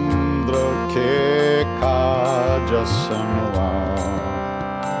Ramachandra Ke Kaja Sanva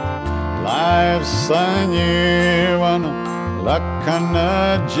Life Sanyivana Lakhana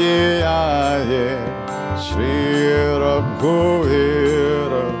Jiyaye Shri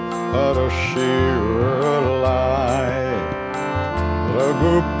Raghuveera Harashiralai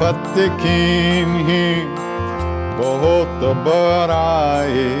Raghupati Kinhi Bahut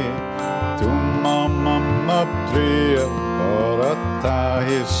Baraye Tumma Mama Priya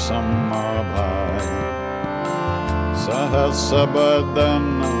Bharatahi Samabhai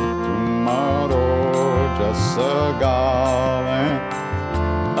Sahasabadana Tumaro Jasagale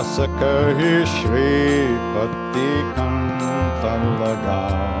Asakahi Shri Pati Kantalaga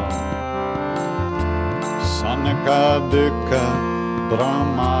Sanakadika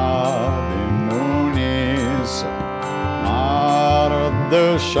Brahmadi Munisa Narada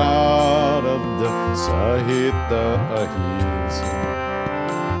Sharada Sahita Ahisa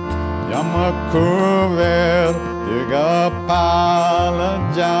Yamakuver Digapala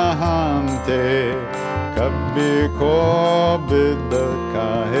Jahante Kabhi ko bid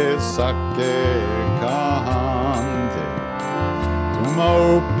kahe sake kahante Tuma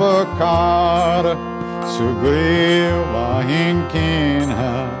upakar Sugriva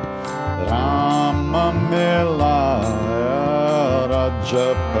hinkinha Rama milaya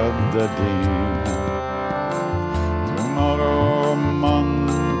Rajapadadina Tumaro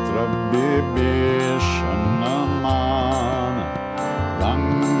mantra bibishanamana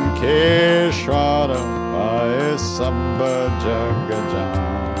Lankeshwara pae sabba jagajana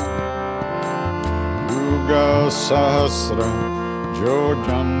Yuga sahasra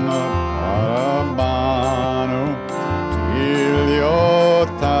jojana parabhanu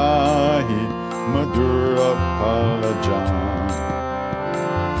Ilyotahi madura palajan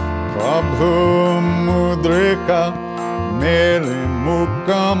Prabhu mudrika meli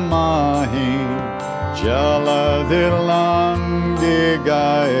mukamahi Jaladilangi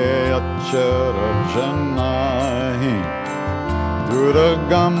gaye achara janahi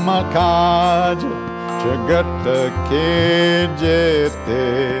Duragama kaja jagata ke jete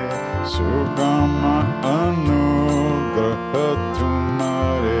Sugama anugraha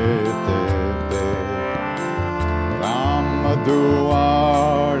tumare te Rama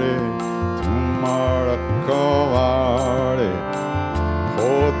duare tumara kovare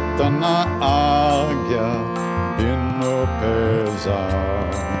Hotana agya binu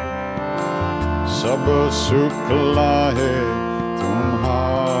pezar Sab sukla hai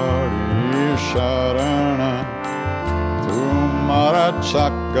tumhari sharana Tumhara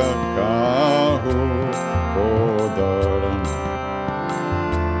chakka kahu kodaran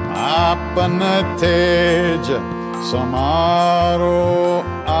Apana teja samaro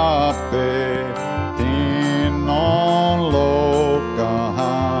ape Tinon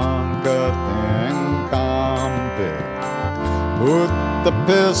lokahan katen kampe Bhutta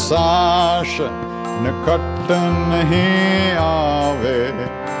pisasha nikatan nahi aave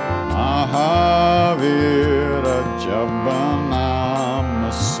Mahavira jabanam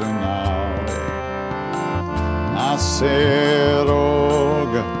sunave Nase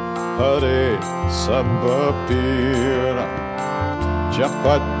roga hare sabba pira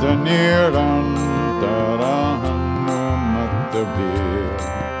Japat nirantara hanumatabir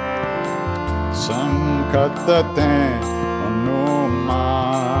Sankatate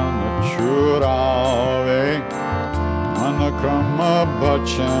hanumana churave Manakrama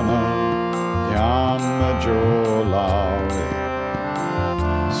bachana dhyana jolave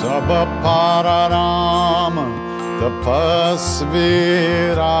Sabha pararama tapasvi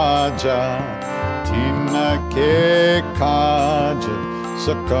raja Tinake kaja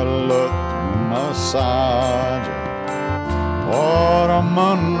sakala masaja Ora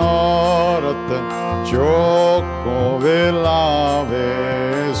manorata joko vilave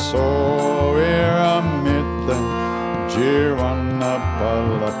Soviramita jirvana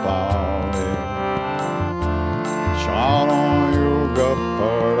palapave Charon yuga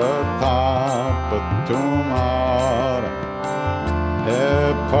paratapa tumara He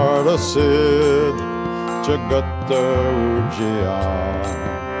pardasid jagata ujjaya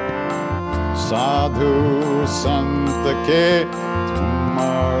Sadhu santa ke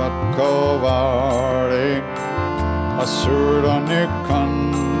tumara kovare Asura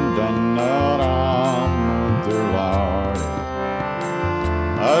nikandana ramudulare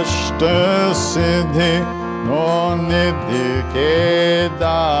Ashta siddhi no nidhi ke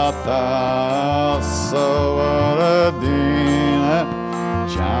data Savaradina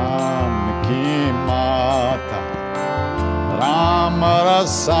Janki mata Rama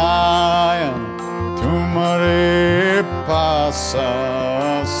rasaya tumare pasa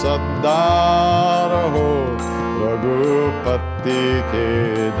Saddaraho Raghupati ke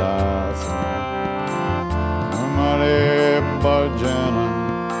dasa Tumare bhajana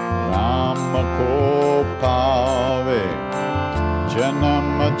Rama ko pave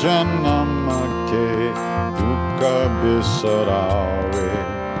Janama janama ke dukha bisarave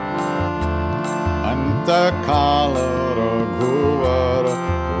Anta kala raghuvara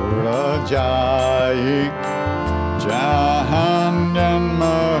purajayi Jahan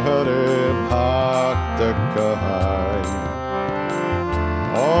janma hare bhakta kahai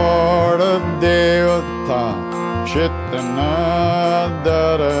Orda devata chitana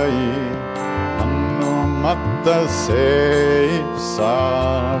darai Hanumatta se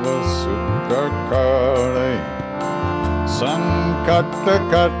sarva sukha karai Sankata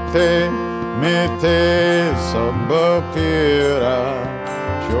kate mite sabha pira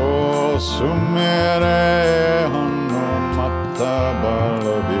Jo sumere Hanumatta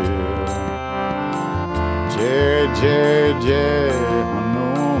balabira Jai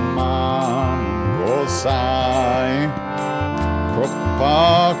Hanuman Gosai Kripa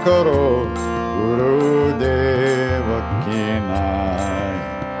Karo Gurudeva Kinai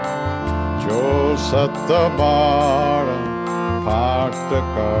Jo Satabara Part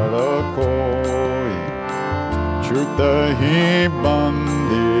Kara Koi Chuta Hi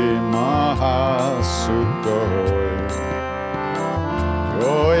Bandi Mahasukha Hoy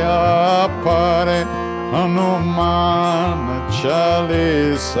Joya Pare Hanuman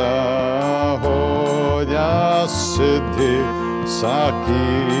Chalisa Hoya Siddhi Saki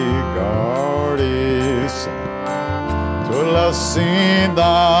Gaurisa Tulasi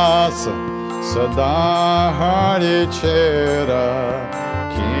Dasa Sada Hari Chera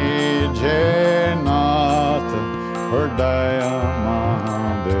Ki Jainat Hridaya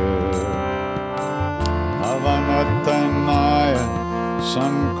Mahadev Avanatanaya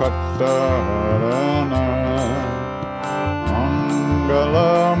Sankataharana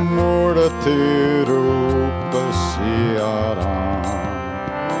Mangala Murti Rupa Siyaram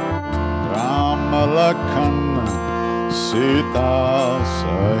Ramalakhan Sita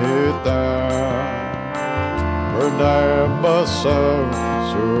Sahita Hridaya Basav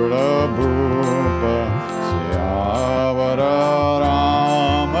Surabhupa Siyavara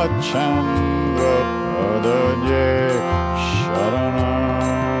Ramachandra Padaye Sharanam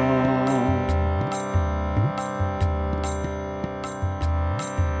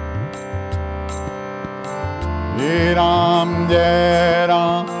Ram Jai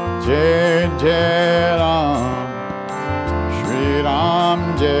Ram Jai Jai Ram Shri Ram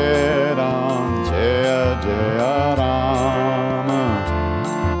Jai Ram Jai Jai Ram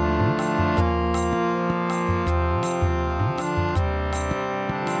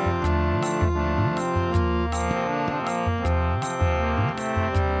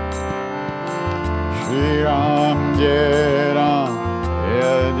Shri Ram Jai Ram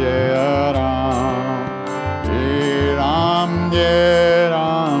Jai Jai Ram Shri Ram Jai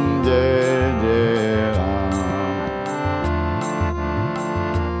Ram Jai Jai Ram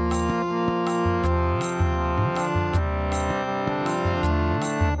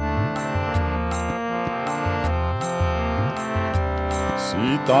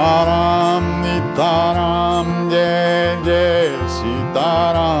Sitaram Nitaram Jai Jai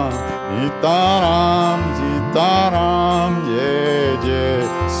Sitaram Nitaram Sitaram Jai Jai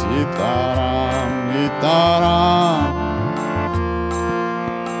Sitaram Nitaram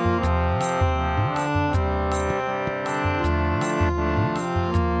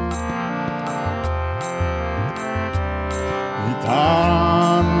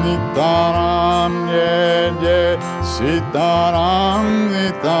Nitaram Nitaram Jai Jai Sitaram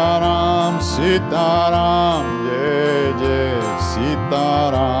Nitaram Sitaram Jai Jai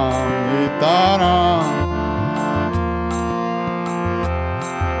Sitaram Nitaram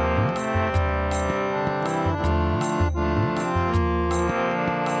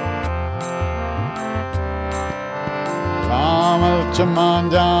Ram Lakshman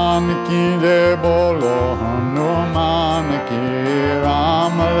Janaki Jai Bolo Hanuman Ki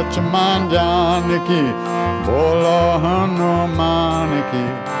Ram Lakshman Janaki Bolo Hanuman Ki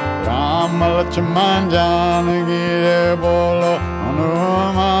Ram Lakshman Janaki Jai Bolo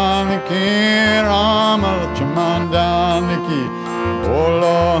Hanuman Ki Ram Lakshman Janaki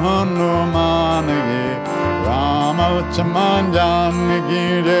Bolo Hanuman Ki Ram Lakshman Janaki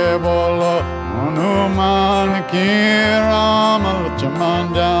Jai Bolo Hanuman Ki Ram Lakshman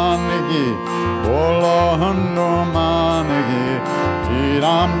Janaki Bolo Hanuman Ki Shri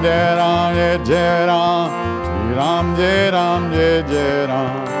Ram Jai Ram Jai Ram Shri Ram Jai Ram Jai Jai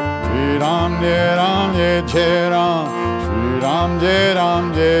Ram Shri Ram Jai Ram Jai Jai Ram Shri Ram Jai Ram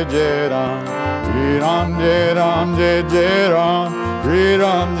Jai Jai Ram Shri Ram Jai Ram Jai Jai Ram Shri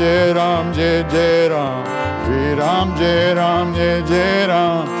Ram Jai Ram Jai Jai Ram Shri Ram Jai Ram Jai Jai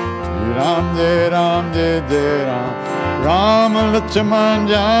Ram Ram Jai Ram Jai Jai Ram Ram Lakshman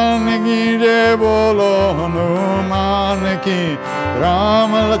Janaki Jai Bolo Hanuman Ki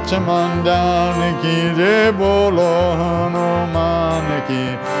Ram Lakshman Janaki Jai Bolo Hanuman Ki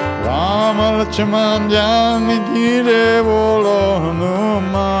Ram Lakshman Janaki Jai Bolo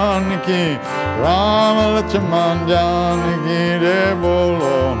Hanuman Ki Ram Lakshman Janaki Jai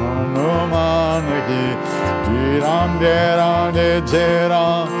Bolo Hanuman Ki Shri Ram Jai Ram Jai Jai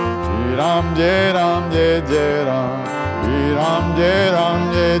Ram Shri Ram Jai Ram Jai Jai Ram Shri Ram Jai Ram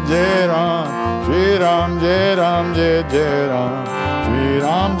Jai Jai Ram Shri Ram Jai Ram Jai Jai Ram Shri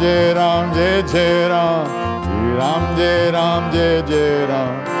Ram Jai Ram Jai Jai Ram Shri Ram Jai Ram Jai Jai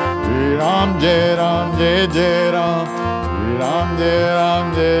Ram Shri Ram Jai Ram Jai Jai Ram Shri Ram Jai Ram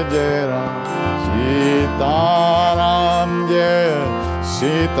Jai Jai Ram Shri Sitaram Jai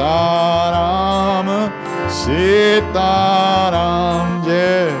Sitaram Sitaram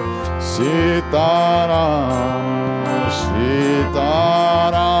Jai Sitaram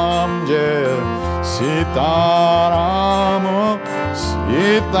Sitaram Jai Sitaram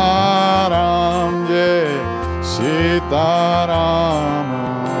Sitaram Jai Sitaram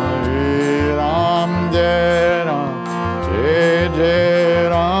Ram Jai Ram Jai Jai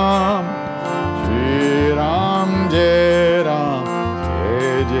Ram Jai Ram Jai Ram Jai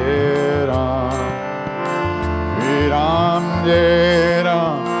Jai Ram Jai Ram Jai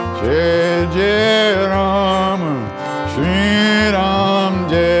Ram Jai Jai Ram Shri Ram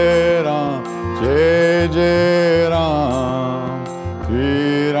Jai Ram Jai Jai Ram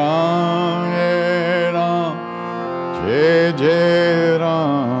Shri Ram Jai Ram Jai Jai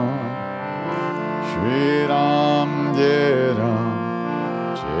Ram Shri Ram Jai Ram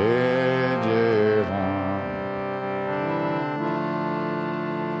Jai Jai Ram.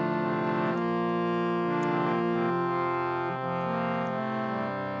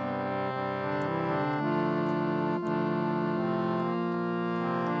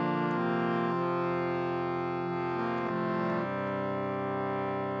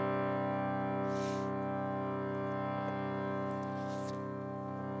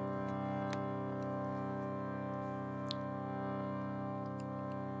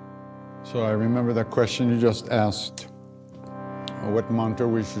 So I remember that question you just asked, what mantra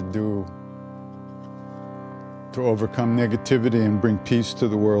we should do to overcome negativity and bring peace to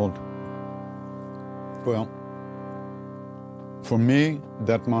the world. Well, for me,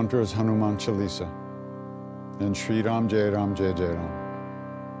 that mantra is Hanuman Chalisa and Shri Ram Jai Ram Jai Jai Ram.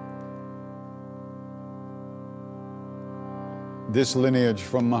 This lineage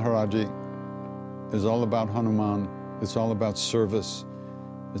from Maharaji is all about Hanuman. It's all about service.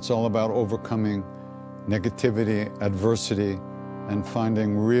 It's all about overcoming negativity, adversity, and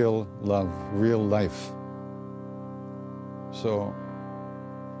finding real love, real life. So,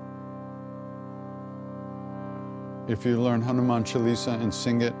 if you learn Hanuman Chalisa and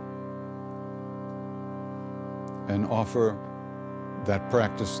sing it, and offer that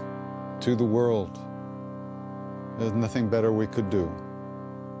practice to the world, there's nothing better we could do.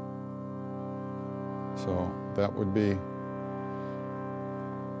 So that would be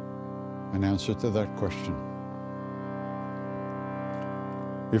an answer to that question.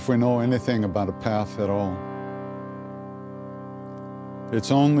 If we know anything about a path at all, it's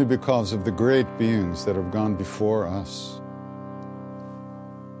only because of the great beings that have gone before us.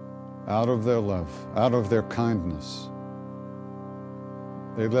 Out of their love, out of their kindness,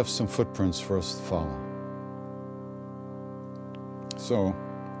 they left some footprints for us to follow. So,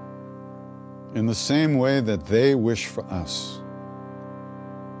 in the same way that they wish for us,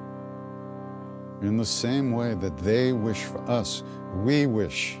 in the same way that they wish for us, we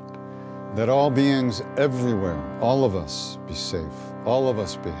wish that all beings everywhere, all of us, be safe, all of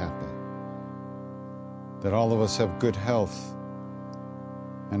us be happy, that all of us have good health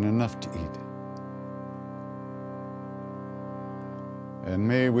and enough to eat. And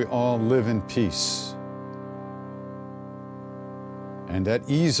may we all live in peace and at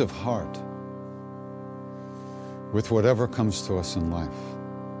ease of heart with whatever comes to us in life.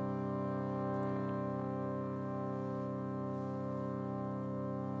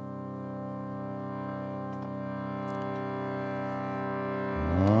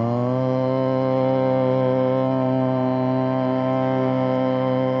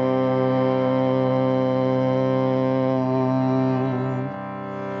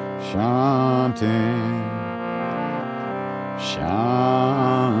 Shanti, Shanti,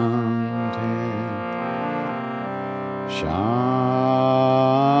 Shanti.